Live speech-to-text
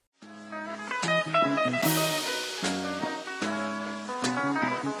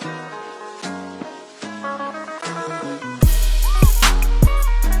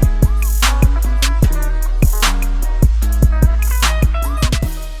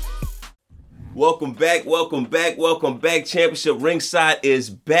Welcome back. Championship Ringside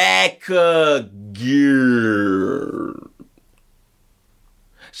is back again.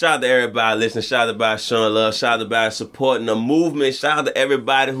 Shout out to everybody listening. Shout out to everybody showing love. Shout out to everybody supporting the movement. Shout out to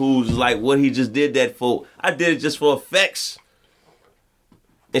everybody who's like, what he just did that for. I did it just for effects.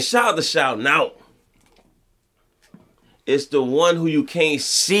 And shout out to shouting out. It's the one who you can't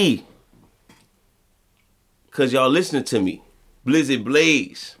see. Because y'all listening to me. Blizzard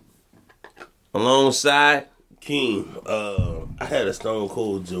Blaze. Alongside King. I had a Stone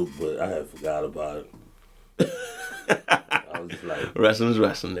Cold joke, but I had forgot about it. I was just like, wrestling's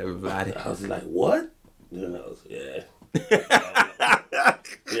wrestling, everybody. I was like, what? And I was, yeah.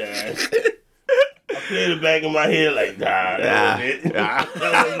 Yeah. I played it back in my head like, that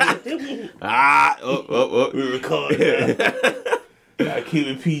was it. We recorded. I keep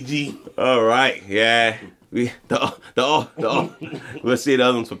it PG. All right, yeah. We'll see the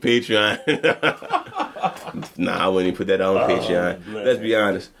other ones for Patreon. Nah, I wouldn't even put that on Patreon. Man. Let's be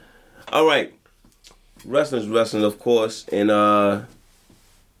honest. All right. Wrestling's wrestling, of course. And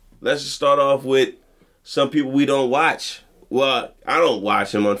let's just start off with some people we don't watch. Well, I don't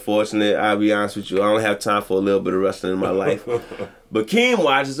watch them, unfortunately. I'll be honest with you. I don't have time for a little bit of wrestling in my life. But Keem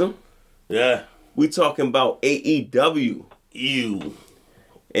watches them. Yeah. We talking about AEW. Ew.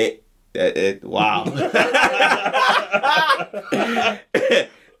 Wow.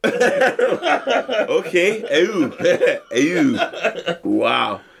 Okay. Ew.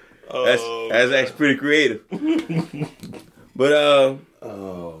 Wow. That's actually pretty creative. But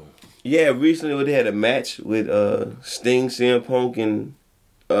yeah, recently they had a match with Sting, CM Punk, and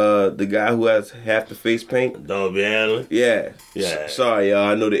the guy who has half the face paint. Darby Allin. Yeah. Sorry, y'all.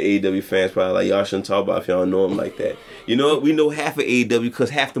 I know the AEW fans probably like, y'all shouldn't talk about it if y'all don't know him like that. You know what? We know half of AEW because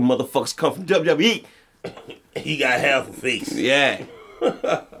half the motherfuckers come from WWE. He got half a face. Yeah. And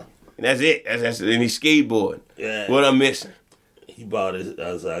that's it. That's and he's skateboarding. Yeah. What I'm missing? He bought it.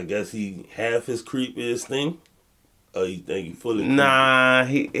 I guess he half his creep is Sting. Oh, you think he fully? Nah,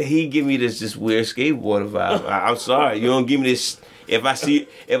 he give me this just weird skateboarder vibe. I'm sorry, you don't give me this. If I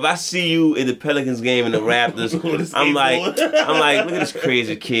see you in the Pelicans game in the Raptors, I'm like, look at this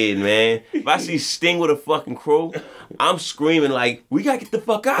crazy kid, man. If I see Sting with a fucking crow, I'm screaming like, we gotta get the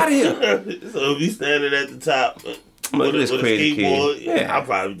fuck out of here. So if he's standing at the top. Look at this crazy kid. Yeah. I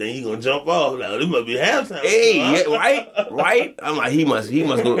probably think he's gonna jump off. Now this must be halftime. Hey, yeah, right. I'm like, he must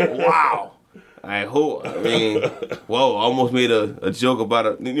go. Wow. I mean, whoa! I almost made a joke about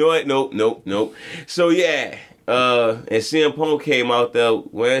it. You know what? Nope. So yeah, and CM Punk came out there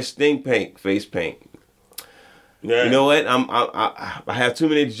wearing Sting face paint. Yeah. You know what? I have too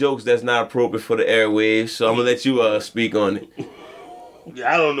many jokes that's not appropriate for the airwaves, so I'm gonna let you speak on it.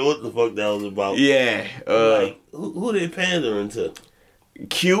 I don't know what the fuck that was about. Yeah. Like, who they pandering to?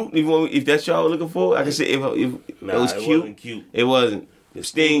 Cute. If that's y'all looking for, I can say if it was cute. Wasn't cute. It wasn't.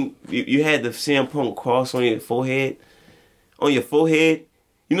 Sting, you had the CM Punk cross on your forehead. On your forehead.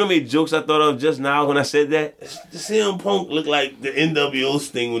 You know how many jokes I thought of just now when I said that? The CM Punk looked like the NWO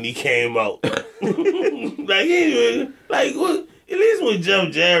Sting when he came out. What? At least when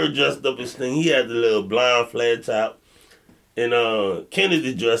Jeff Jarrett dressed up as Sting, he had the little blind flat top. And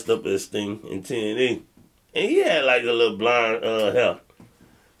Kennedy dressed up as Sting in TNA. And he had like a little blonde hair.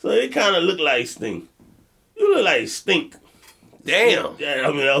 So it kind of looked like Sting. You look like Stink. Damn. Yeah, I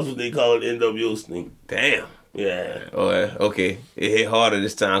mean, that's what they call it, NWO Sting. Damn. Yeah. Oh, okay. It hit harder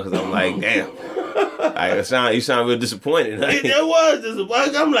this time because I'm like, damn. You sound real disappointed. That was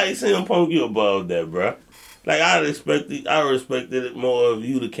disappointing. I'm like, CM Punk, you above that, bro. Like, I respected it more if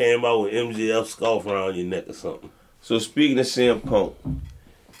you would have came out with MJF scarf around your neck or something. So, speaking of CM Punk,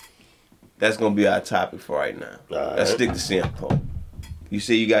 that's going to be our topic for right now. Let's stick to CM Punk. You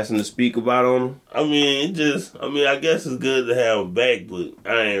say you got something to speak about on him? I guess it's good to have him back, but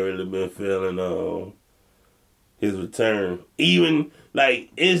I ain't really been feeling his return. Even,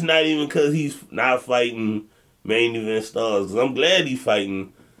 it's not even because he's not fighting main event stars. Because I'm glad he's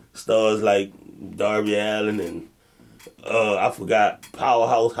fighting stars like Darby Allin and, I forgot,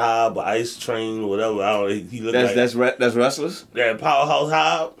 Powerhouse Hobbs, Ice Train, whatever. That's wrestlers? Yeah, Powerhouse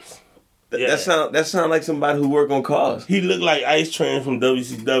Hobbs. Yeah. That sound like somebody who work on cars. He looked like Ice Train from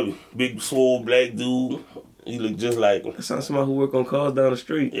WCW. Big, swole, black dude. He looked just like him. That sounds like somebody who work on cars down the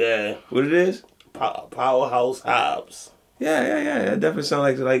street. Yeah. What it is? Powerhouse Hobbs. Yeah. That definitely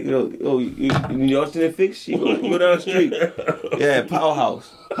sounds like you Austin Fix? You go down the street. Yeah,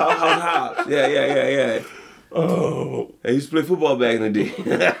 Powerhouse Hobbs. Yeah. Oh. He used to play football back in the day.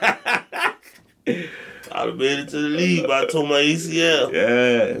 I'd have made it to the league, but I tore my ACL.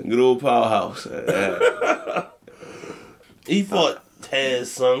 Yeah, good old Powerhouse. He fought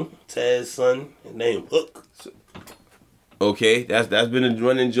Taz's son, named Hook. Okay, that's been a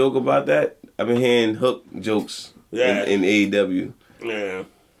running joke about that. I've been hearing Hook jokes in AEW. Yeah.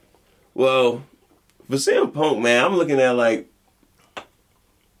 Well, for CM Punk, man, I'm looking at like,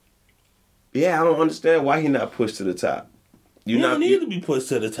 yeah, I don't understand why he not pushed to the top. You don't need to be pushed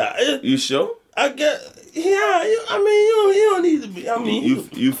to the top. You sure? I guess. Yeah. I mean, you don't need to be. I mean,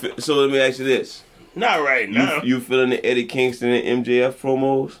 you. So let me ask you this. Not right now. You feeling the Eddie Kingston and MJF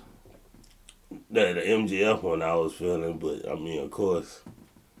promos? The MJF one I was feeling, but I mean, of course,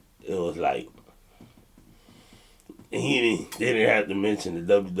 it was like they didn't have to mention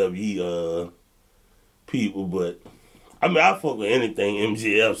the WWE people, but I mean, I fuck with anything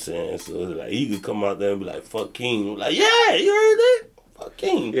MJF saying, so it's like he could come out there and be like, "Fuck King," like, yeah, you heard that? Fuck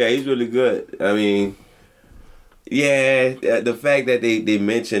King. Yeah, he's really good. I mean, yeah, the fact that they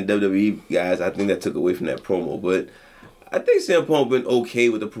mentioned WWE guys, I think that took away from that promo, but. I think CM Punk been okay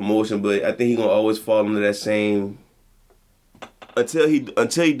with the promotion, but I think he gonna always fall under that same. Until he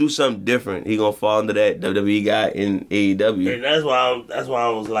do something different, he gonna fall under that WWE guy in AEW. And that's why I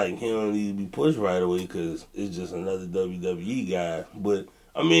was like, he don't need to be pushed right away because it's just another WWE guy. But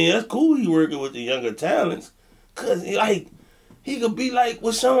I mean, that's cool. He working with the younger talents, cause he could be like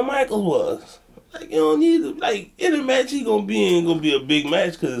what Shawn Michaels was. Like you don't need to like in a match he gonna be in gonna be a big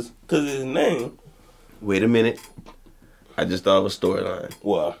match cause of his name. Wait a minute. I just thought of a storyline.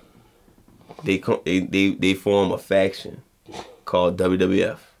 What? They form a faction called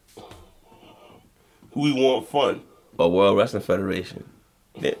WWF. We want fun. Or World Wrestling Federation.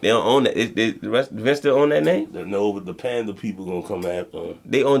 They don't own that. Vince still own that name? No, but the Panda people gonna come after them.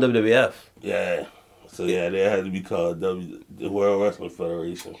 They own WWF. Yeah. So yeah, they had to be called the World Wrestling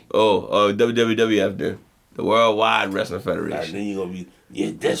Federation. Oh, WWF then. The Worldwide Wrestling Federation. Nah, then you gonna be,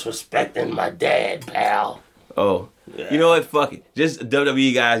 you're disrespecting my dad, pal. Oh. Yeah. You know what? Fuck it. Just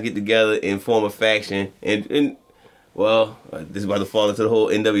WWE guys get together and form a faction. And well, this is about to fall into the whole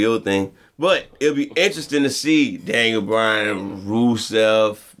NWO thing. But it'll be interesting to see Daniel Bryan,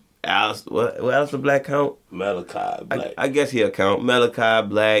 Rusev, what else the Black count? Malachi Black. I guess he'll count. Malachi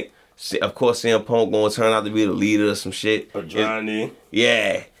Black. Of course, CM Punk gonna turn out to be the leader or some shit. Johnny.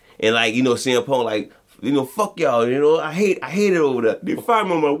 Yeah. And like, CM Punk like, fuck y'all, I hate it over there. They fired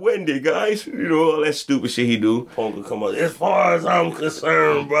me on my wedding day, guys. All that stupid shit he do. Punk will come up, as far as I'm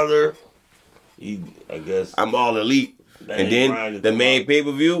concerned, brother. I guess. I'm all elite. And then the main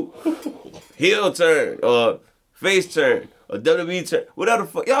pay-per-view, heel turn, or face turn, or WWE turn, whatever the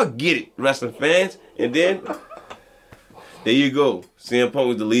fuck. Y'all get it, wrestling fans. And then, there you go. CM Punk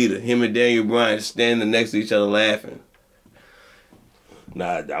was the leader. Him and Daniel Bryan standing next to each other laughing.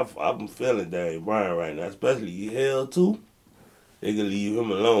 Nah, I'm feeling Daniel Bryan right now, especially Hell too. They can leave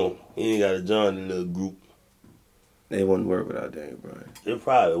him alone. He ain't got to join the little group. They wouldn't work without Daniel Bryan. They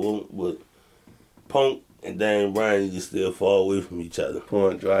probably won't, but Punk and Daniel Bryan need to still fall away from each other.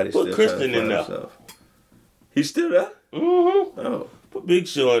 Put Christian in there. He's still there? Mm-hmm. Oh. Put Big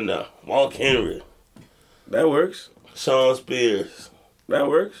Show in there. Mark Henry. That works. Sean Spears. That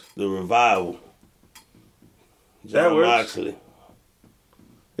works. The Revival. John that works. Moxley.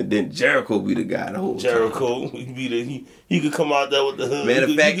 And then Jericho be the guy the whole Jericho, time. He could come out there with the hood. Matter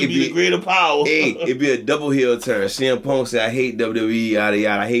of fact, he could be the greater power. Hey, it'd be a double heel turn. CM Punk said, I hate WWE, yada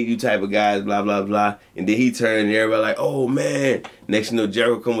yada. I hate you type of guys, blah blah blah. And then he turned and everybody like, oh man. Next you know,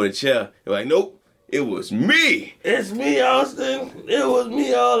 Jericho come with a chair. They're like, nope, it was me. It's me, Austin. It was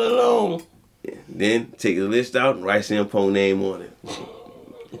me all along. Yeah. Then take the list out and write CM Punk name on it.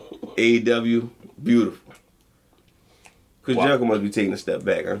 AEW, beautiful. Chris Jericho must be taking a step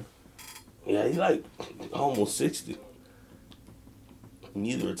back, huh? Yeah, he's like almost 60. He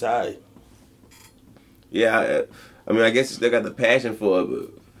needs to retire. Yeah, I mean, I guess he still got the passion for it, but...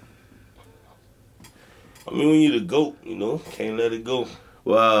 I mean, when you're the GOAT, can't let it go.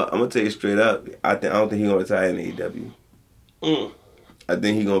 Well, I'm going to tell you straight up, I don't think he's going to retire in AEW. I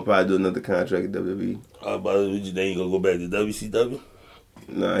think he's going to probably do another contract at WWE. But you think he's going to go back to WCW?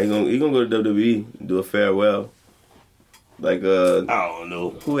 Nah, he's gonna go to WWE and do a farewell. Like, I don't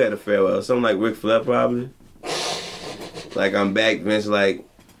know. Who had a farewell? Something like Ric Flair, probably. Like, I'm back, Vince, like,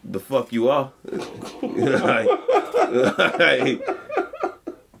 the fuck you are? Like,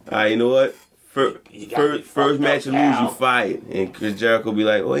 you know what? First match you lose, you fired. And Chris Jericho be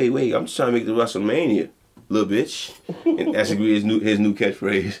like, wait, I'm just trying to make the WrestleMania, little bitch. And that's his new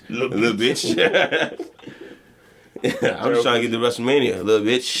catchphrase, little bitch. I'm just trying to get the WrestleMania, little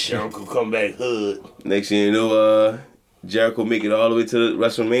bitch. Jericho come back hood. Next thing you know, Jericho make it all the way to the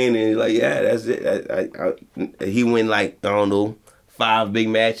WrestleMania, and he's like, yeah, that's it. He win like, I don't know, 5 big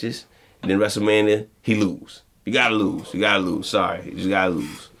matches, and then WrestleMania, he lose. You gotta lose. You gotta lose. Sorry, you just gotta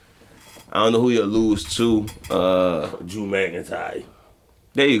lose. I don't know who you'll lose to. Drew McIntyre.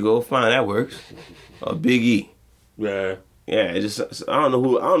 There you go. Fine, that works. Big E. Yeah. Yeah, I don't know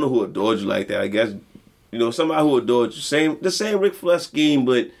who adored you like that. I guess somebody who adored you. The same Ric Flair scheme,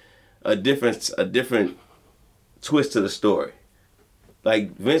 but a different twist to the story.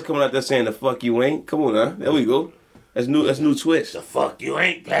 Like Vince coming out there saying the fuck you ain't. Come on, now. There we go. That's new twist. The fuck you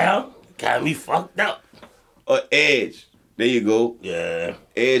ain't, pal. Got me fucked up. Edge. There you go. Yeah.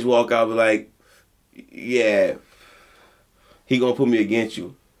 Edge walk out with like, yeah, he gonna put me against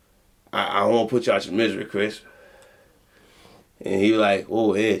you. I won't put you out your misery, Chris. And he was like,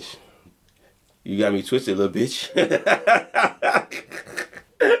 oh, Edge, you got me twisted, little bitch.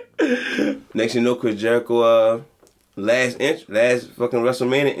 Next you know, Chris Jericho, last fucking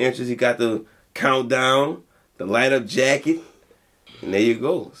WrestleMania entrance, he got the countdown, the light up jacket, and there you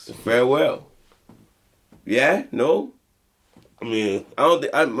go. It's farewell. Yeah? No? I mean,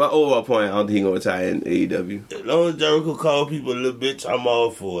 my overall point, I don't think he gonna retire in AEW. As long as Jericho call people a little bitch, I'm all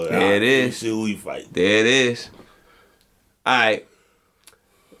for it. There it is. See who we fight. There it is. Alright.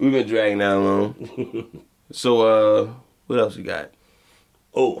 We've been dragging that along. So, what else we got?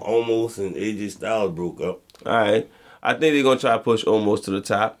 Oh, Almost and AJ Styles broke up. Alright. I think they're gonna try to push Almost to the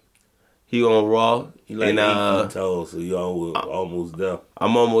top. He on Raw. He like 8 feet tall, so y'all almost there.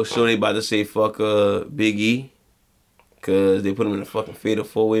 I'm almost sure they about to say fuck Big E. Cause they put him in a fucking fatal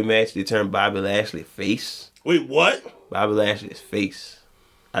 4-way match. They turned Bobby Lashley face. Wait, what? Bobby Lashley's face,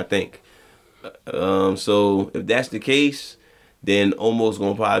 I think. So if that's the case, then Almost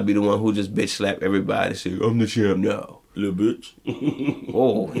gonna probably be the one who just bitch slap everybody. Say I'm the champ now, little bitch.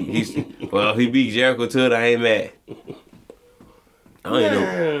 He beat Jericho to it. I ain't mad. I don't even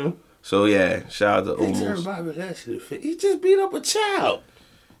know. So yeah, shout out to Almost. Turned Bobby Lashley face. He just beat up a child.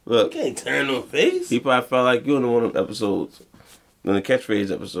 Look, you can't turn no face. He probably felt like you in one of the episodes, in the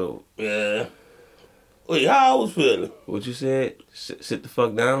catchphrase episode. Yeah. Wait, how I was feeling? What you said? Sit the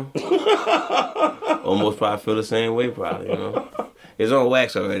fuck down. Almost probably feel the same way. Probably, it's on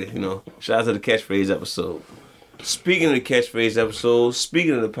wax already. Shout out to the catchphrase episode. Speaking of the catchphrase episode,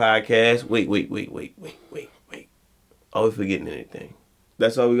 speaking of the podcast. Wait. Are we forgetting anything?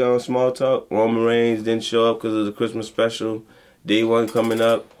 That's all we got on Small Talk. Roman Reigns didn't show up because of the Christmas special. Day 1 coming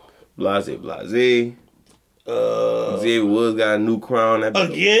up. Blase. Xavier Woods got a new crown.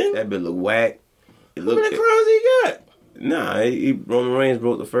 Again? That bit look whack. How many crowns he got? Nah, Roman Reigns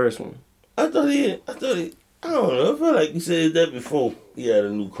broke the first one. I don't know. I feel like you said that before. He had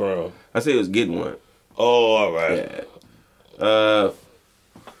a new crown. I said he was getting one. Oh, all right. Yeah.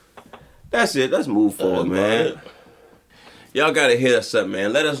 That's it. Let's move forward, man. Y'all gotta hit us up,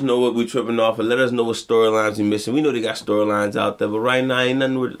 man. Let us know what we tripping off and let us know what storylines we missing. We know they got storylines out there, but right now ain't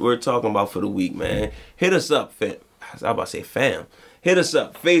nothing we're talking about for the week, man. Hit us up, fam. I was about to say fam. Hit us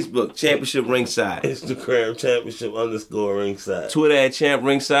up. Facebook, Championship Ringside. Instagram, Championship_Ringside. Twitter at Champ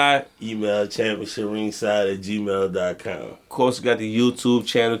Ringside. Email ChampionshipRingside@gmail.com. Of course, we got the YouTube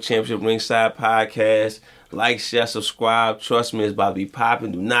channel, Championship Ringside Podcast. Like, share, subscribe. Trust me, it's about to be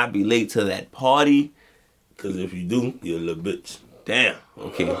popping. Do not be late to that party. Because if you do, you're a little bitch. Damn.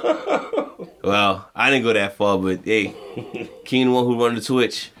 Okay. Well, I didn't go that far, but hey, Keen the one who run the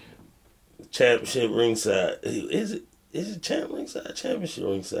Twitch. Championship Ringside. Is it Champ Ringside? Championship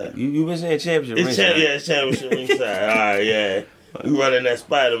Ringside. You been saying Championship Ringside? It's Championship Ringside. All right, yeah. We running that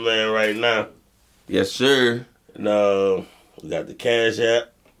Spider-Man right now. Yes, sir. No, we got the Cash App.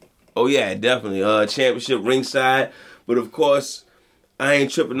 Oh yeah, definitely. Championship Ringside, but of course, I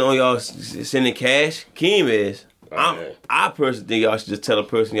ain't tripping on y'all sending cash. Keem is. I personally think y'all should just tell the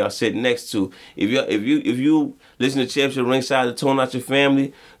person y'all sitting next to. If you listen to Championship Ringside to tone out your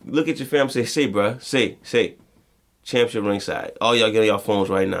family, look at your family and say, bruh, say, Championship Ringside. All y'all get on y'all phones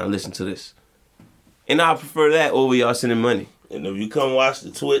right now and listen to this. And I prefer that over y'all sending money. And if you come watch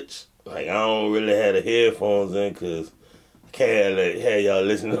the Twitch, like I don't really have the headphones in because I can't have y'all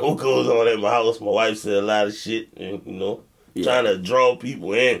listen to what goes on at my house. My wife said a lot of shit and, trying to draw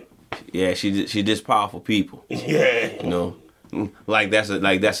people in. Yeah, she just powerful people. Yeah. Like that's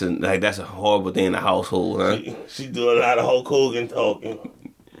a horrible thing in the household, huh? She do a lot of Hulk Hogan talking.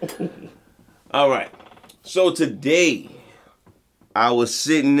 All right. So today, I was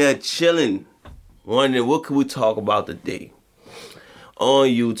sitting there chilling, wondering what could we talk about today. On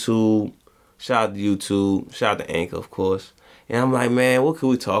YouTube, shout out to YouTube, shout out to Anchor, of course. And I'm like, man, what could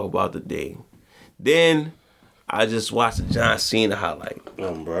we talk about today? Then I just watched the John Cena highlight.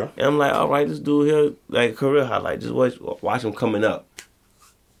 Bro. And I'm like, all right, this dude here, like a career highlight. Just watch him coming up.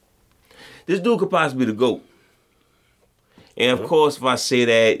 This dude could possibly be the GOAT. And of course, if I say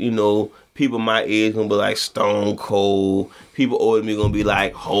that, people my age gonna be like Stone Cold. People older than me gonna be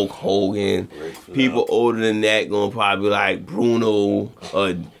like Hulk Hogan. People older than that gonna probably be like Bruno.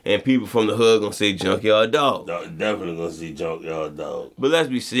 And people from the hood gonna say Junkyard Dog. Definitely gonna see Junkyard Dog. But let's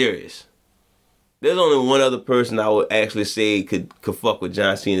be serious. There's only one other person I would actually say could fuck with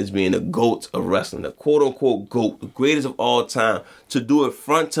John Cena as being the GOAT of wrestling. The quote-unquote GOAT. The greatest of all time. To do it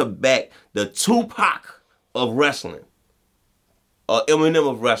front to back. The Tupac of wrestling. Eminem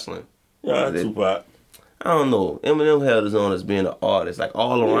of wrestling. Yeah, Tupac. I don't know. Eminem held his own as being an artist. Like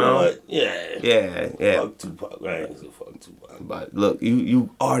all around. You know what? Yeah. Yeah. Fuck Tupac. I ain't gonna fuck Tupac. But look, you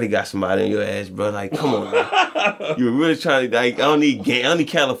already got somebody in your ass, bro. Like, come on, man. You were really trying to, like, I don't need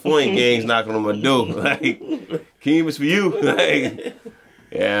California gangs knocking on my door. Like, Keem, for you. Like,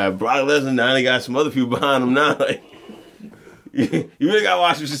 yeah, Brock Lesnar now they got some other people behind him now. Like, you really gotta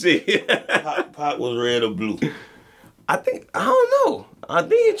watch what you see. Pac was red or blue? I don't know. I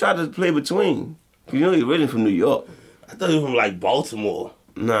think he tried to play between. You know he's originally from New York. I thought he was from like Baltimore.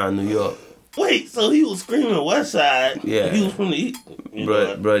 Nah, New York. Wait, so he was screaming West Side. Yeah. He was from the East.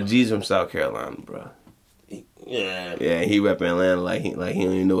 Bruh, G's from South Carolina, bruh. Yeah. Yeah, he repping Atlanta like he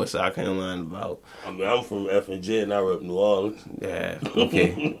don't even know what South Carolina about. I mean, I'm from F&J and I rep New Orleans. Yeah,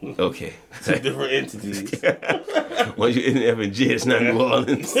 okay. Two different entities. Once you're in F&J, it's not New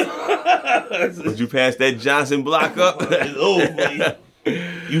Orleans. Once you pass that Johnson block up, it's over for you.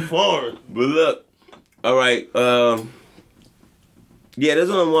 You foreign. But look, all right, yeah, there's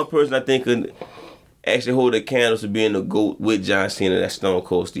only one person I think could actually hold the candles to being the GOAT with John Cena. That's Stone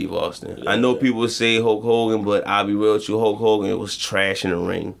Cold Steve Austin. Yeah. I know people say Hulk Hogan, but I'll be real with you, Hulk Hogan was trash in the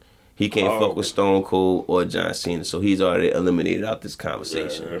ring. He can't fuck with Stone Cold or John Cena, so he's already eliminated out this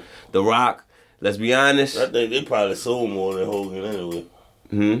conversation. Yeah. The Rock, let's be honest. I think they probably sold more than Hogan anyway.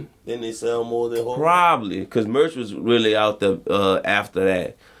 Didn't they sell more than Hogan? Probably, because merch was really out there after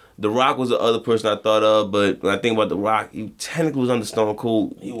that. The Rock was the other person I thought of, but when I think about The Rock, he technically was under Stone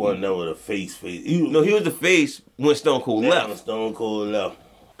Cold. He wasn't there with a face. He was the face when Stone Cold left. When Stone Cold left.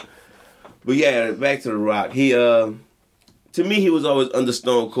 But yeah, back to The Rock. He, to me, he was always under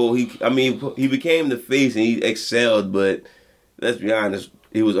Stone Cold. He became the face and he excelled, but let's be honest,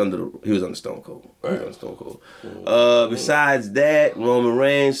 he was under Stone Cold. Right. He was under Stone Cold. Besides that, Roman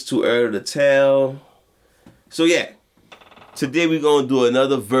Reigns, too early to tell. So yeah. Today we're going to do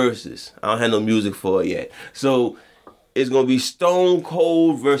another versus. I don't have no music for it yet. So it's going to be Stone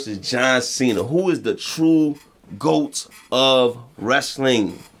Cold versus John Cena. Who is the true GOAT of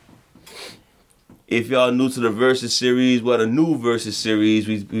wrestling? If y'all new to the versus series, the new versus series,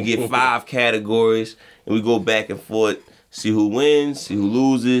 we get 5 categories and we go back and forth. See who wins, see who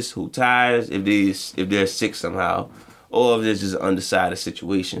loses, who ties, if there's 6 somehow. Or if there's just an undecided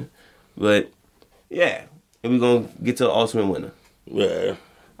situation. But yeah. And we're going to get to the ultimate winner. Yeah.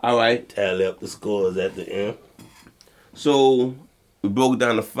 All right. Tally up the scores at the end. So, we broke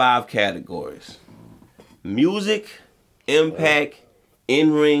down the 5 categories. Music, impact,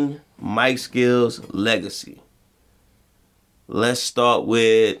 in-ring, mic skills, legacy. Let's start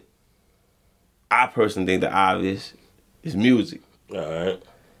with, I personally think the obvious is music. All right.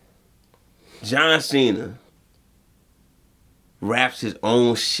 John Cena raps his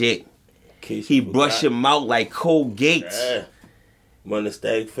own shit. He brush him out like Colgate. Yeah. Money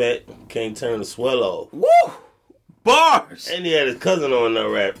stack fat, can't turn the swell off. Woo! Bars! And he had his cousin on there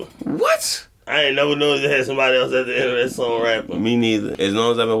rapping. What? I ain't never known he had somebody else at the end of that song rapping. Me neither. As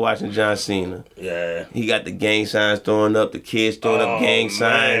long as I've been watching John Cena. Yeah. He got the gang signs throwing up, the kids throwing up gang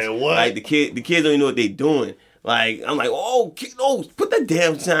signs. What? Like the kids don't even know what they doing. Like, I'm like, put that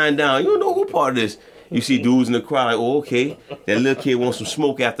damn sign down. You don't know who part of this. You see dudes in the crowd like, oh, okay. That little kid wants some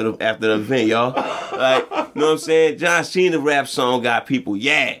smoke after the event, y'all. Like, you know what I'm saying? John Cena rap song got people,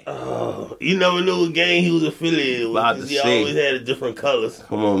 yeah. Oh, you never knew what gang he was affiliated with. About to He say. always had different colors.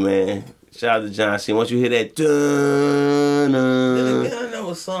 Come on, man. Shout out to John Cena. Once you hear that, dun, I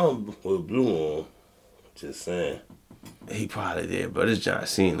never saw him with blue on. Just saying. he probably did, but it's John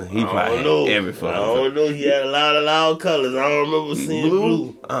Cena. He I probably don't know. had every fucking I don't know. He had a lot of loud colors. I don't remember seeing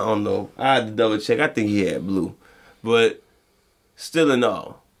blue. I don't know. I had to double check. I think he had blue. But still in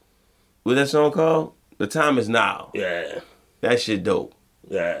all. What's that song called? The Time Is Now. Yeah. That shit dope.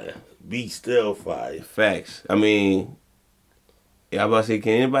 Yeah. Beat still fire. Facts. I mean, yeah, I was about to say,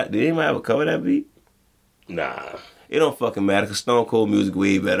 did anybody ever cover that beat? Nah. It don't fucking matter because Stone Cold music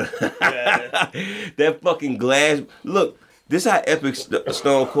way better. Yeah. That fucking glass. Look, this how epic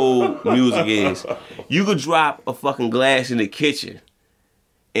Stone Cold music is. You could drop a fucking glass in the kitchen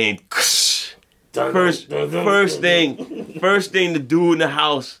and First thing the dude in the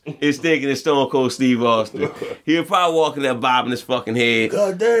house is thinking it's Stone Cold Steve Austin. He'll probably walk in there bobbing his fucking head.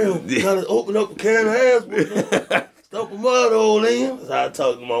 God damn, gotta open up a can of ass. Stuff a mud hole in. That's how I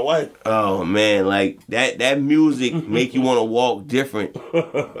talk to my wife. Oh man, like that music make you want to walk different,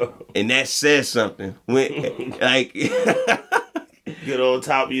 and that says something. When like get on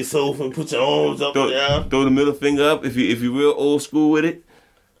top of your sofa and put your arms up and down. Throw the middle finger up if you real old school with it.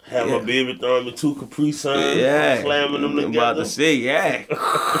 Have my baby throwing me 2 Capri Suns. Yeah, slamming them together. I'm about to say, yeah.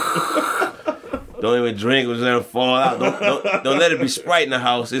 Don't even drink, just let it fall out. Don't let it be Sprite in the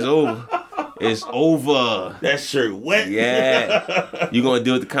house. It's over. It's over. That shirt wet. Yeah. You're going to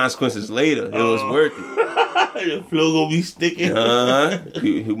deal with the consequences later. It was worth it. The flow going to be sticking.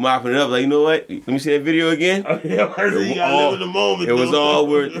 You mopping it up like, you know what? Let me see that video again. You got to live in the moment. It was all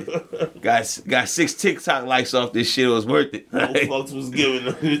worth it. Got 6 TikTok likes off this shit. It was worth it. No fucks was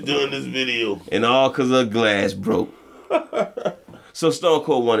giving doing this video. And all because a glass broke. So Stone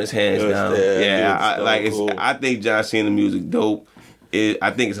Cold won his hands down. I think John Cena music dope.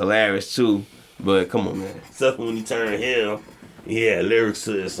 I think it's hilarious too. But come on, man. Except when he turned heel, he had lyrics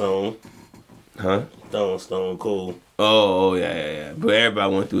to his song. Huh? Stone Cold. Oh yeah. But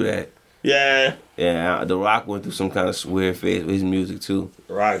everybody went through that. Yeah. Yeah, The Rock went through some kind of weird phase with his music too.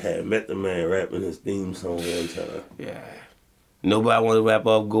 The Rock had met the man rapping his theme song one time. Yeah. Nobody want to rap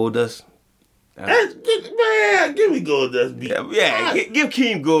off Goldust? Man, give me Goldust beat. Yeah, give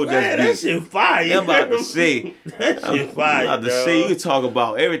Keem Goldust beat. That shit fire. I'm about to say. That shit fire. I'm about to say, you can talk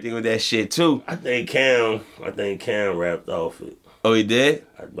about everything with that shit too. I think Cam rapped off it. Oh, he did?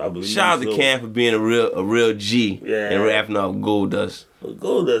 I believe Shout out to Cam for being a real G and rapping off Goldust.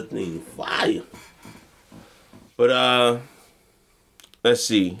 Goldust thing fire. But let's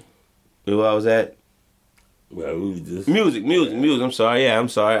see. Where I was at? Well, Music. I'm sorry. All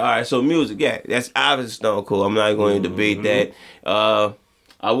right, so music. Yeah, that's obviously Stone Cold. I'm not going to debate that.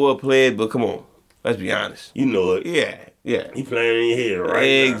 I will play it, but come on, let's be honest. You know it. Yeah. He playing in your head right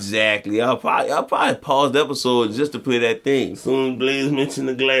exactly. Now. I'll probably pause the episode just to play that thing. As soon as Blaze mentioned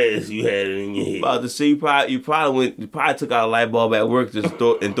the glass, you had it in your head. About to say you probably took out a light bulb at work and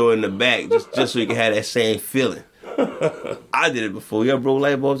throw it in the back just so you can have that same feeling. I did it before. You ever broke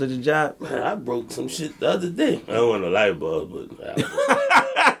light bulbs at your job? Man, I broke some shit the other day. I don't want a light bulb, but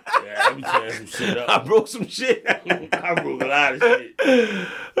I be tearing some shit up. I broke some shit. I broke a lot of shit.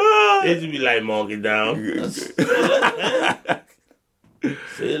 It just be like marking down.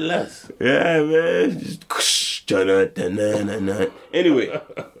 Say less. Yeah, man. Just anyway.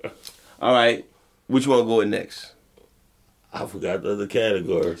 All right. Which one go with next? I forgot the other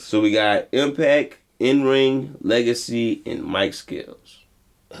categories. So we got Impact, In-Ring, Legacy, and Mic Skills.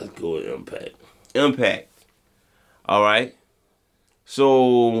 Let's go with Impact. Impact. All right.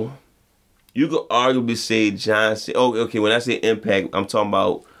 So you could arguably say John Cena. Oh, okay. When I say Impact, I'm talking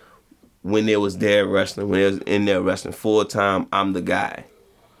about when they was there wrestling, when they was in there wrestling full time. I'm the guy.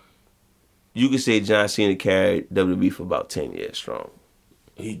 You could say John Cena carried WWE for about 10 years strong.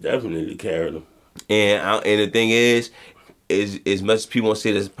 He definitely carried them. And the thing is as much as people want to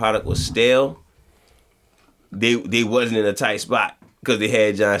say this product was stale, they wasn't in a tight spot because they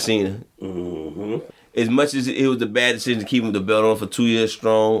had John Cena. Mm-hmm. As much as it was a bad decision to keep him the belt on for 2 years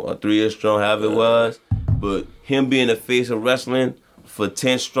strong or 3 years strong, however it was, but him being the face of wrestling for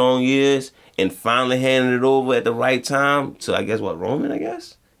 10 strong years and finally handing it over at the right time to, I guess, Roman, I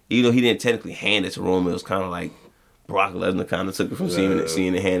guess? Even though he didn't technically hand it to Roman, it was kind of like Brock Lesnar kind of took it from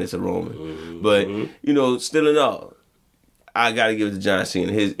seeing it hand it to Roman. Mm-hmm. But, still in all, I got to give it to John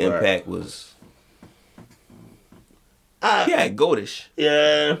Cena. His impact was... goldish.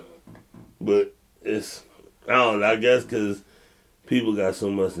 Yeah, but it's... I don't know, I guess because people got so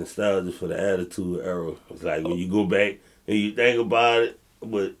much nostalgia for the Attitude Era. It's like when you go back and you think about it,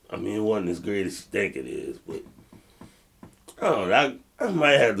 but, I mean, it wasn't as great as you think it is, but... I don't know, I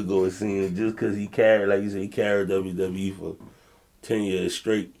might have to go with Cena just because he carried, like you said, he carried WWE for 10 years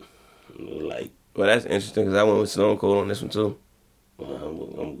straight. Well, that's interesting because I went with Stone Cold on this one too. Well, I'm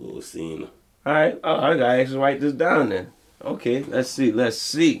going to go with Cena. All right. I got to actually write this down then. Okay, let's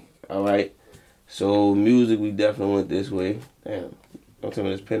see. All right. So, music, we definitely went this way. Damn. Don't tell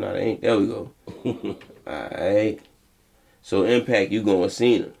me this pen out of ink. There we go. All right. So, Impact, you going with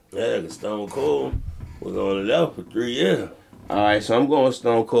Cena. Yeah, because Stone Cold was on it out for 3 years. All right, so I'm going with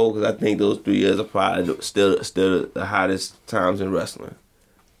Stone Cold because I think those 3 years are probably still the hottest times in wrestling.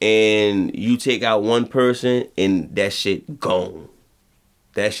 And you take out one person and that shit gone.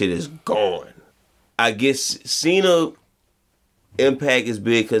 That shit is gone. I guess Cena Impact is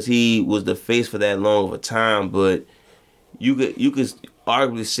big because he was the face for that long of a time, but you could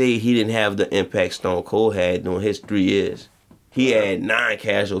arguably say he didn't have the impact Stone Cold had during his 3 years. He had 9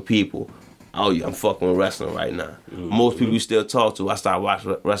 casual people. Oh yeah, I'm fucking with wrestling right now. Most people you still talk to, I started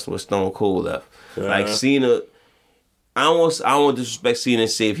watching wrestling with Stone Cold left. Like Cena, I don't want to disrespect Cena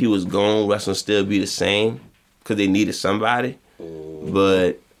and say if he was gone, wrestling still be the same because they needed somebody.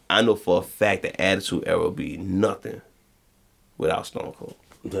 But I know for a fact the Attitude Era would be nothing without Stone Cold.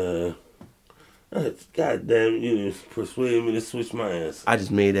 God damn, you persuaded me to switch my answer. I just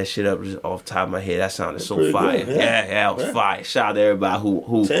made that shit up just off the top of my head. That sounded so pretty fire. good, Yeah, that was fire. Shout out to everybody who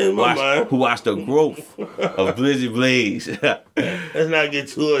watched the growth of Blizzy Blaze. Let's not get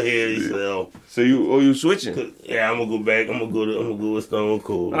too ahead of yourself. So you switching? Yeah, I'm gonna go back. I'm gonna go with Stone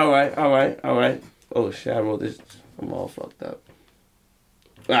Cold. All right. Oh shit, I wrote this. I'm all fucked up.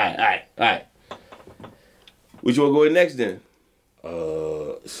 All right. Which one go with next then? We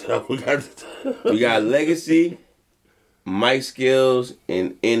got Legacy, Mike Skills,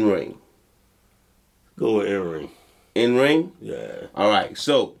 and In Ring. Go with In Ring. In Ring? Yeah. All right.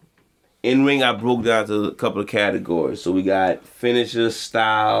 So, In Ring, I broke down to a couple of categories. So we got finisher,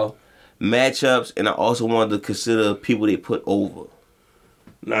 style, matchups, and I also wanted to consider people they put over.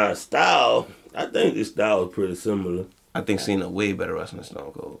 Nah, style. I think the style is pretty similar. I think Cena way better wrestling than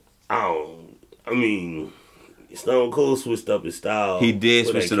Stone Cold. I mean, Stone Cold switched up his style. He did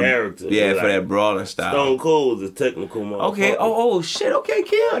switch to the character. Yeah, for that brawling style. Stone Cold was a technical motherfucker. Okay. Oh shit. Okay,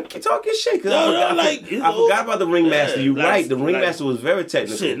 Kim, talk your shit. I forgot about the Ringmaster. Yeah, You right. The Ringmaster was very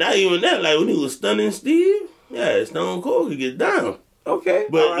technical. Shit, not even that. Like when he was stunning Steve. Yeah, Stone Cold could get down. Okay,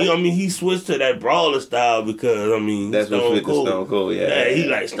 but right. You know, I mean, he switched to that brawler style because I mean, that's Stone what Cold. Stone Cold. Yeah, he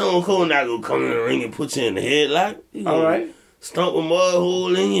like Stone Cold not gonna come in the ring and put you in the headlock. All right, stomp a mud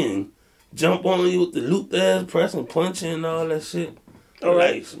hole in you and jump on you with the loop ass press and punch and all that shit. All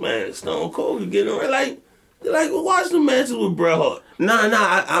right, man, Stone Cold could get in like watch the matches with Bret Hart.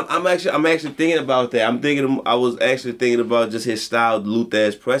 I'm actually thinking about that. I was actually thinking about just his style, loop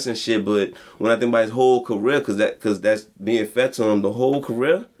ass press and shit. But when I think about his whole career, because that's being fed to him the whole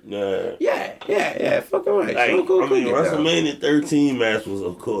career. Yeah, fucking right. Like, WrestleMania 13 match was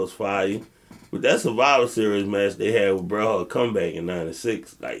of course fire, but that Survivor Series match they had with Bret Hart comeback in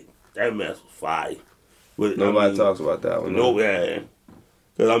 '96, like that match was fire. But nobody talks about that one. No, yeah.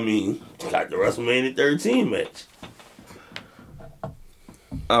 Cause I mean, got the WrestleMania 13 match.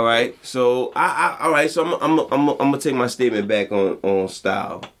 All right, so I'm gonna take my statement back on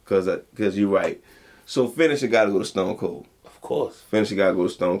style, cause you're right. So finisher got to go to Stone Cold. Of course, finisher got to go to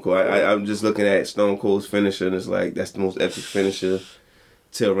Stone Cold. I'm just looking at Stone Cold's finisher, and it's like that's the most epic finisher.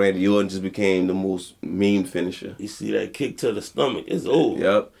 Till Randy Orton just became the most memed finisher. You see that kick to the stomach? It's old.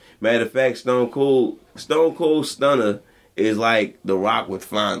 Yep. Matter of fact, Stone Cold Stunner is like The Rock with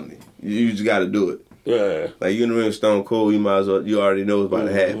finally. You just got to do it. Yeah. Like you in the ring with Stone Cold, you might as well. You already know what's about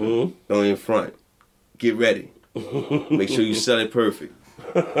to happen. Don't in front. Get ready. Make sure you sell it perfect.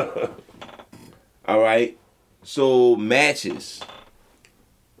 All right. So matches.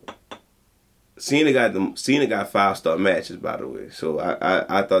 Cena got 5-star matches, by the way. So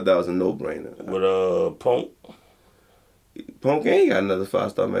I thought that was a no-brainer. With Punk. Punk ain't got another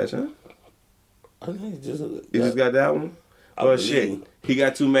 5-star match, huh? I think he just got that one. Oh shit! He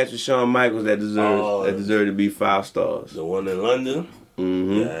got 2 matches with Shawn Michaels that deserve to be 5 stars. The one in London.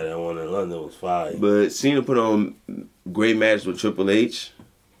 Mm-hmm. Yeah, that one in London was fire. But Cena put on great matches with Triple H.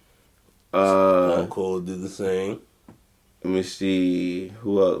 Stone Cold did the same. Let me see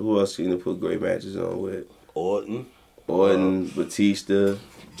who else Cena put great matches on with. Orton, Batista,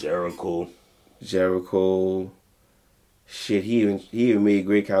 Jericho. Shit, he even made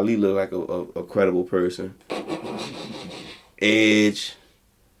Great Khali look like a credible person. Edge,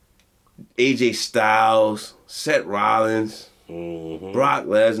 AJ Styles, Seth Rollins, Brock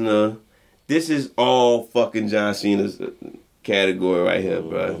Lesnar. This is all fucking John Cena's category right here,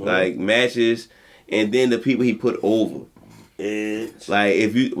 bro. Like matches, and then the people he put over. Edge.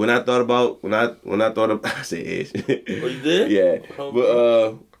 Like when I thought about I said Edge. Oh, you did? Yeah,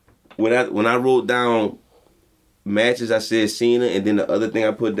 but when I wrote down matches, I said Cena, and then the other thing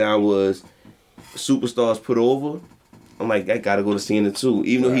I put down was superstars put over. I'm like, I gotta go to Cena too.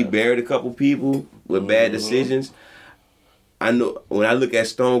 Even though he buried a couple people with bad decisions, I know when I look at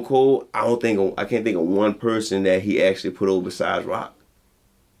Stone Cold, I can't think of one person that he actually put over besides Rock.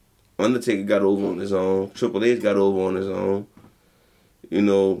 Undertaker got over on his own. Triple H got over on his own. You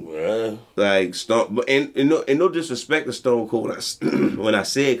know, like Stone, but and no disrespect to Stone Cold when I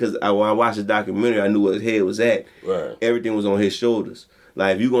said, because when I watched the documentary, I knew where his head was at. Right. Everything was on his shoulders.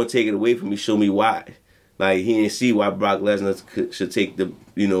 Like, if you're gonna take it away from me, show me why. Like, he didn't see why Brock Lesnar should take the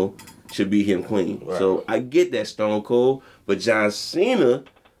should beat him clean. Right. So I get that Stone Cold, but John Cena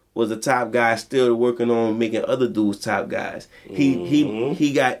was the top guy still working on making other dudes top guys.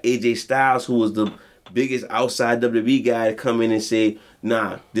 He got AJ Styles, who was the biggest outside WWE guy, to come in and say,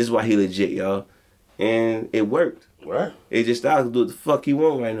 nah, this is why he legit, y'all. And it worked. Right. AJ Styles can do what the fuck he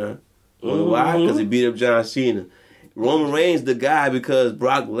want right now. Why? Because he beat up John Cena. Roman Reigns the guy because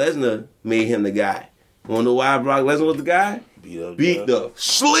Brock Lesnar made him the guy. Wanna know why Brock Lesnar was the guy? Beat the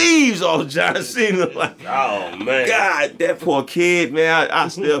sleeves off John Cena. Like, oh man, God, that poor kid, man. I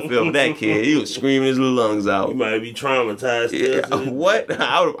still feel for that kid. He was screaming his little lungs out. He might be traumatized. Yeah, what?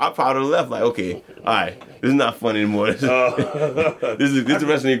 I probably left like, okay, all right, this is not funny anymore. This is the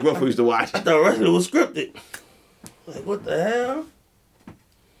wrestling Gruff used to watch. I thought wrestling was scripted. Like, what the hell?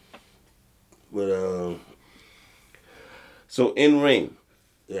 But so in ring,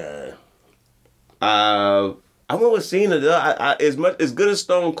 yeah. I went with Cena. As good as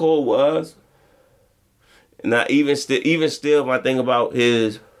Stone Cold was, not even still, when I think about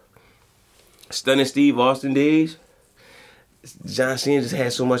his Stunning Steve Austin days, John Cena just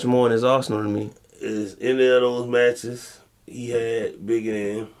had so much more in his arsenal than me. Is any of those matches he had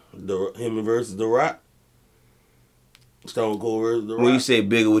bigger than him versus The Rock? Stone Cold versus The Rock. When you say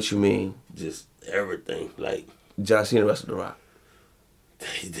bigger, what you mean? Just everything, like John Cena versus The Rock.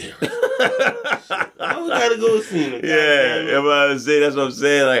 he did. I gotta go with Cena. Yeah, I'm about to say, that's what I'm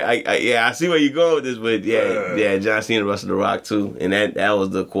saying. Like, I see where you're going with this, but yeah, John Cena versus The Rock too, and that was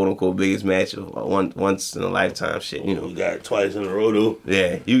the quote unquote biggest match of once in a lifetime shit. You know, we got it twice in a row though.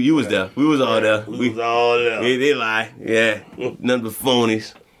 Yeah, you was there. We was all there. We was all there. They lie. Yeah, nothing but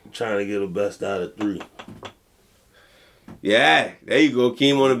phonies. Trying to get the best out of 3. Yeah, there you go.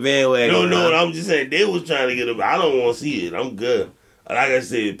 Came on the bandwagon. No, I'm just saying they was trying to get I don't want to see it. I'm good. Like I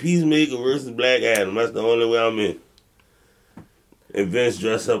said, Peacemaker versus Black Adam. That's the only way I'm in. And Vince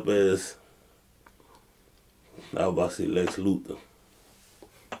dressed up as, I was about to say Lex Luthor.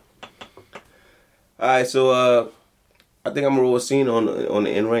 All right, so I think I'm gonna roll with Cena on the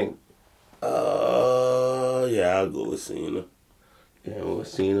in ring. Yeah, I'll go with Cena. Yeah, I'm with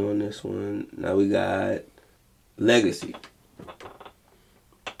Cena on this one. Now we got Legacy.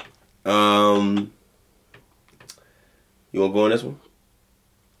 You wanna go on this one?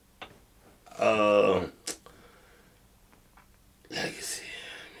 Legacy.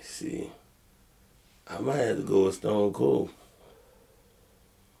 Let me see. I might have to go with Stone Cold.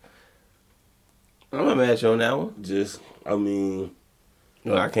 I'm gonna match you on that one.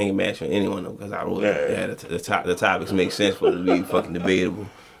 No, I can't match on anyone though because I wrote the topics make sense for it to be fucking debatable.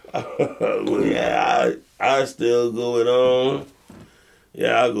 Well, yeah, I still go with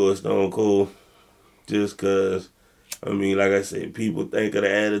I'll go with Stone Cold. Just cause, like I said, people think of the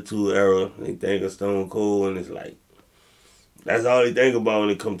Attitude Era. They think of Stone Cold, and it's like that's all they think about when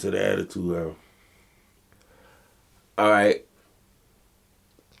it comes to the Attitude Era. All right,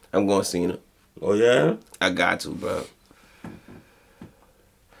 I'm going Cena. Oh yeah, I got to, bro.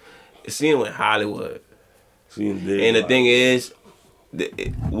 Cena went Hollywood, and the thing is,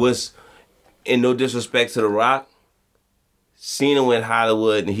 it was, in no disrespect to The Rock, Cena went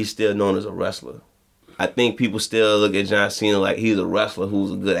Hollywood, and he's still known as a wrestler. I think people still look at John Cena like he's a wrestler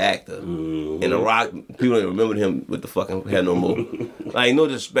who's a good actor. Mm-hmm. And The Rock, people don't remember him with the fucking head no more. Like, no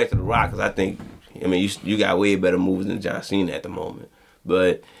disrespect to The Rock, because I think, you got way better moves than John Cena at the moment.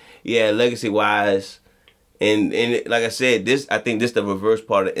 But, yeah, legacy-wise, and like I said, I think this the reverse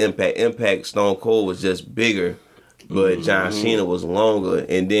part of Impact. Impact, Stone Cold was just bigger, but John Cena was longer.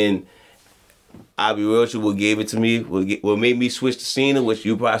 And then, I'll be real with you, what gave it to me, what made me switch to Cena, which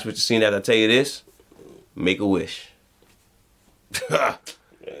you probably switch to Cena after I tell you this, Make-A-Wish.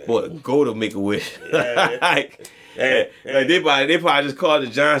 Boy, go to Make-A-Wish. They probably just called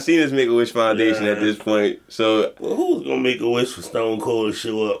it John Cena's Make-A-Wish Foundation at this point. So, well, who's gonna make a wish for Stone Cold to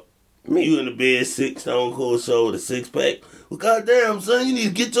show up? Me. You in the bed, sick, Stone Cold show with a 6-pack. Well, goddamn, son, you need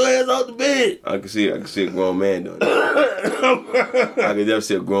to get your ass out the bed. I can see a grown man doing that. I could never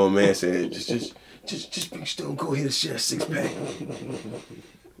see a grown man saying, just bring Stone Cold here to share a 6-pack.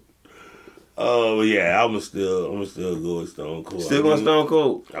 Oh yeah, I'm still go with Stone Cold. Still going Stone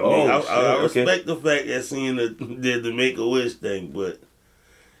Cold. I respect the fact that Cena did the Make-A-Wish thing, but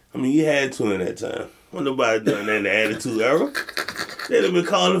you had to in that time. When nobody done that in the Attitude Era, they'd have been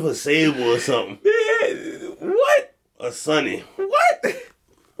calling for Sable or something. Yeah, what? Or Sonny. What?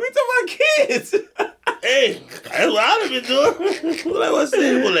 We talking about kids. Hey, that's what I'd have been doing. Like, what's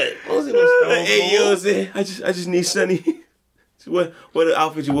Sable at? What's Stone Cold? Hey, you know what I'm saying? I just need Sonny. What the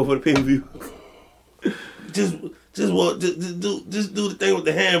outfit you wore for the pay-per-view? Just do the thing with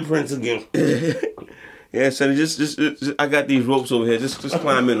the handprints again. Yeah, Sonny, just I got these ropes over here. Just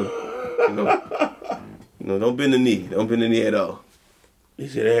climb in them. Don't bend the knee. Don't bend the knee at all. They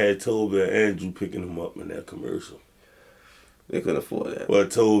should have had Tobin and Andrew picking him up in that commercial. They couldn't afford that. Well,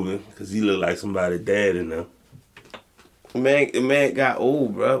 Tobin, because he looked like somebody's dad in there. The man got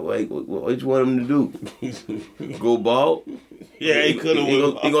old, bro. Like, what you want him to do? Go bald? Yeah, he could have.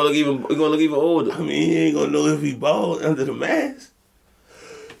 He gonna look even older. I mean, he ain't gonna know if he bald under the mask.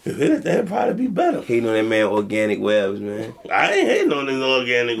 If anything, that'd probably be better. Hating on that man organic webs, man. I ain't hating on his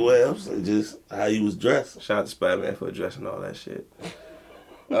organic webs. It's just how he was dressed. Shout out to Spider-Man for dressing all that shit.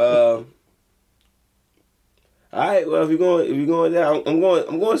 All right, well, if you're going there, I'm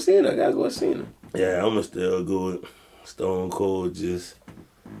going Cena. I gotta go Cena. Yeah, I'ma still go with Stone Cold. Just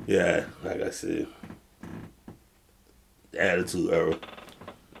like I said, the Attitude Era.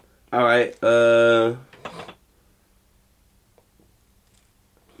 All right,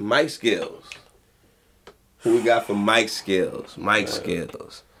 Mike Skills. Who we got for Mike Skills? Mike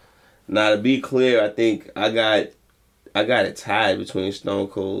Skills. Now, to be clear, I think I got it tied between Stone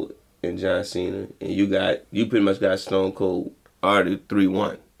Cold and John Cena, and you pretty much got Stone Cold already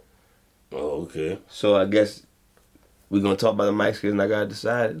 3-1. Oh, okay. So I guess we're gonna talk about the Mike Skills, and I gotta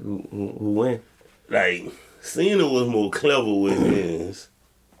decide who win. Like, Cena was more clever with his,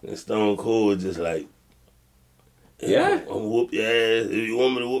 and Stone Cold just like, yeah, I'm gonna whoop your ass. If you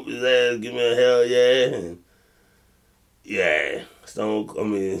want me to whoop his ass, give me a hell yeah.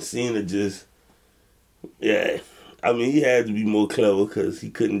 And Cena just, I mean, he had to be more clever because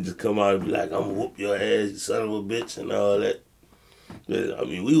he couldn't just come out and be like, I'm gonna whoop your ass, you son of a bitch, and all that. But, I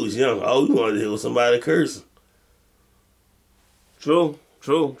mean, we was young. All we wanted to hear was somebody cursing. True.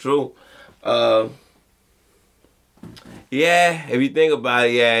 Yeah, if you think about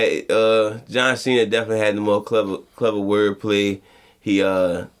it, John Cena definitely had the more clever wordplay. He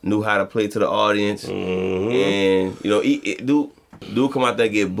knew how to play to the audience, and dude come out there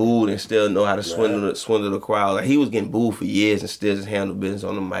and get booed and still know how to swindle the crowd. Like, he was getting booed for years and still just handle business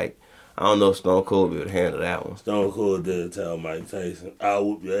on the mic. I don't know if Stone Cold would handle that one. Stone Cold did tell Mike Tyson, I'll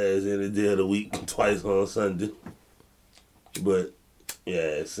whoop your ass any day of the week, twice on Sunday. But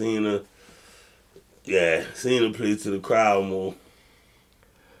yeah, Cena played to the crowd more.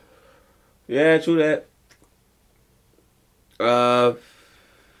 Yeah, true that.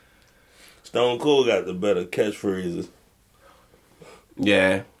 Stone Cold got the better catchphrases.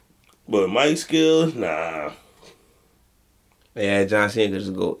 Yeah. But Mike's skills, nah. Yeah, John Cena could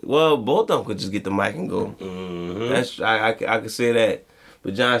just go. Well, both of them could just get the mic and go. Mm-hmm. I could say that.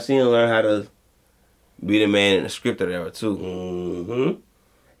 But John Cena learned how to be the man in the scripted era too. Mm-hmm.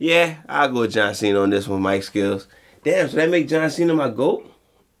 Yeah, I'll go with John Cena on this one, Mike Skills. Damn, so that make John Cena my GOAT?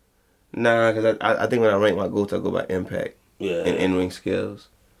 Nah, because I think when I rank my GOATs, I go by impact and in-ring skills.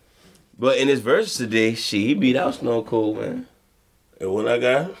 But in his verses today, he beat out Stone Cold, man. And what I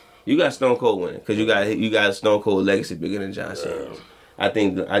got? You got Stone Cold winning because you got Stone Cold legacy bigger than John Cena. I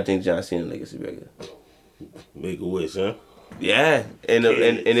think John Cena legacy bigger. Make a wish, huh? Yeah, and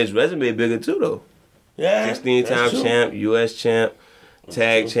his resume bigger too though. Yeah, 16-time champ, U.S. champ,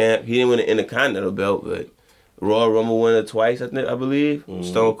 tag champ. He didn't win the Intercontinental belt, but Royal Rumble winner twice, I believe. Mm-hmm.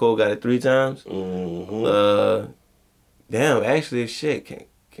 Stone Cold got it 3 times. Mm-hmm. Damn, actually, shit.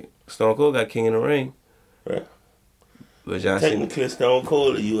 Stone Cold got King in the Ring. Right. But John Technically, Stone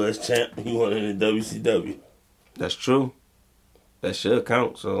Cold, the U.S. champ, he won in the WCW. That's true. That should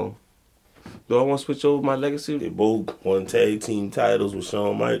count. So, do I want to switch over my legacy? They both won tag team titles with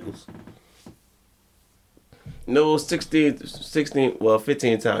Shawn Michaels. No,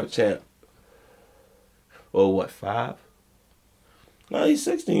 15-time champ. Or what, 5? No, he's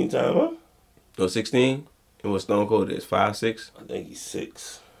 16-time, huh? No, 16? And what Stone Cold is, 5, 6? I think he's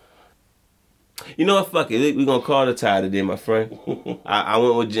 6. You know what, fuck it. We're going to call the tie today, my friend. I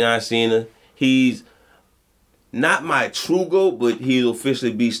went with John Cena. He's not my true GOAT, but he'll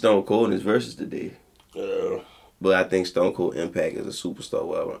officially beat Stone Cold in his verses today. But I think Stone Cold Impact is a superstar.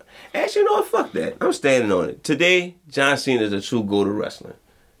 Well, actually, you know what? Fuck that. I'm standing on it. Today, John Cena is a true GOAT of wrestling.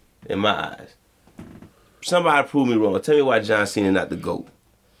 In my eyes. Somebody prove me wrong. Tell me why John Cena not the GOAT.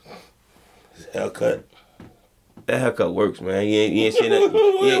 His haircut. That haircut works, man. You ain't seen that.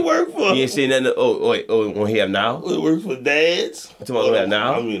 It work for? You ain't seen that. What he have now? It works for dads. You talking about what he have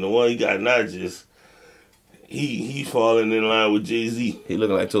now? I mean, the one he got now just he falling in line with Jay-Z. He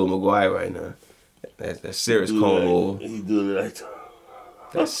looking like Tobey Maguire right now. That's serious comb over. He doing it like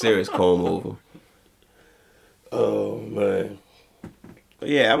that's serious comb over. Oh man. But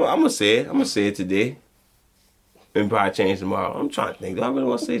yeah, I'm gonna say it. I'm gonna say it today. And probably change tomorrow. I'm trying to think. Do I really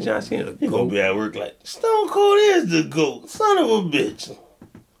want to say John Cena? He gonna be at work like Stone Cold is the GOAT, son of a bitch.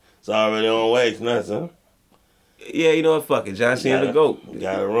 It's already on wax nuts, huh? Yeah, you know what? Fuck it. John Cena the GOAT.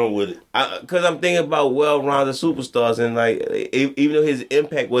 Gotta run with it. Because I'm thinking about well-rounded superstars, and like, even though his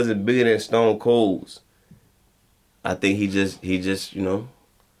impact wasn't bigger than Stone Cold's, I think he just, you know,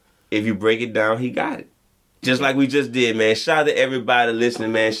 if you break it down, he got it. Just like we just did, man. Shout out to everybody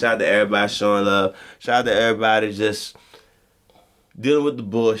listening, man. Shout out to everybody showing love. Shout out to everybody just dealing with the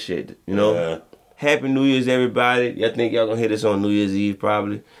bullshit, you know. Yeah. Happy New Year's, everybody. I think y'all gonna hit us on New Year's Eve,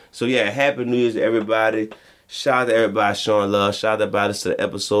 probably. So, yeah, Happy New Year's, everybody. Shout out to everybody showing love. Shout out to everybody to the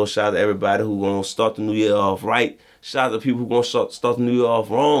episode. Shout out to everybody who gonna start the new year off right. Shout out to people who gonna start the new year off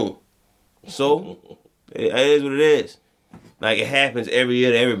wrong. So, it is what it is. Like, it happens every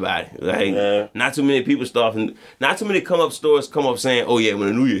year to everybody. Like, not too many people not too many stores come up saying, oh yeah, when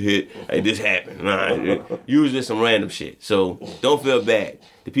the new year hit, hey, this happened. Nah, usually some random shit. So, don't feel bad.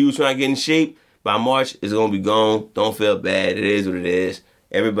 The people trying to get in shape, by March, it's gonna be gone. Don't feel bad. It is what it is.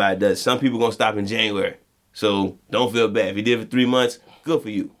 Everybody does. Some people gonna stop in January. So, don't feel bad. If you did it for 3 months, good for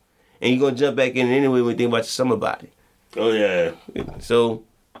you. And you're going to jump back in anyway when you think about your summer body. Oh, yeah. So,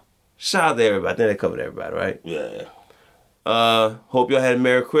 shout out to everybody. I think that covered everybody, right? Yeah. Hope y'all had a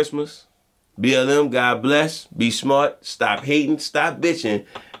Merry Christmas. BLM, God bless. Be smart. Stop hating. Stop bitching.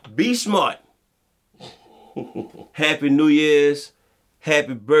 Be smart. Happy New Year's.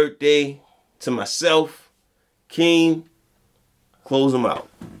 Happy birthday to myself. King. Close them out.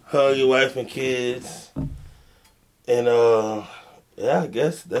 Hug your wife and kids. And, yeah, I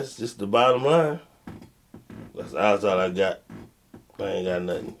guess that's just the bottom line. That's all I got. I ain't got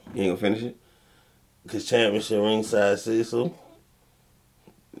nothing. You ain't gonna finish it? Cause championship ringside Cecil.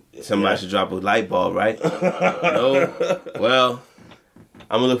 Somebody should drop a light bulb, right? No? Well,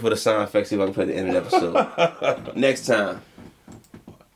 I'm gonna look for the sound effects, see if I can play the end of the episode. Next time.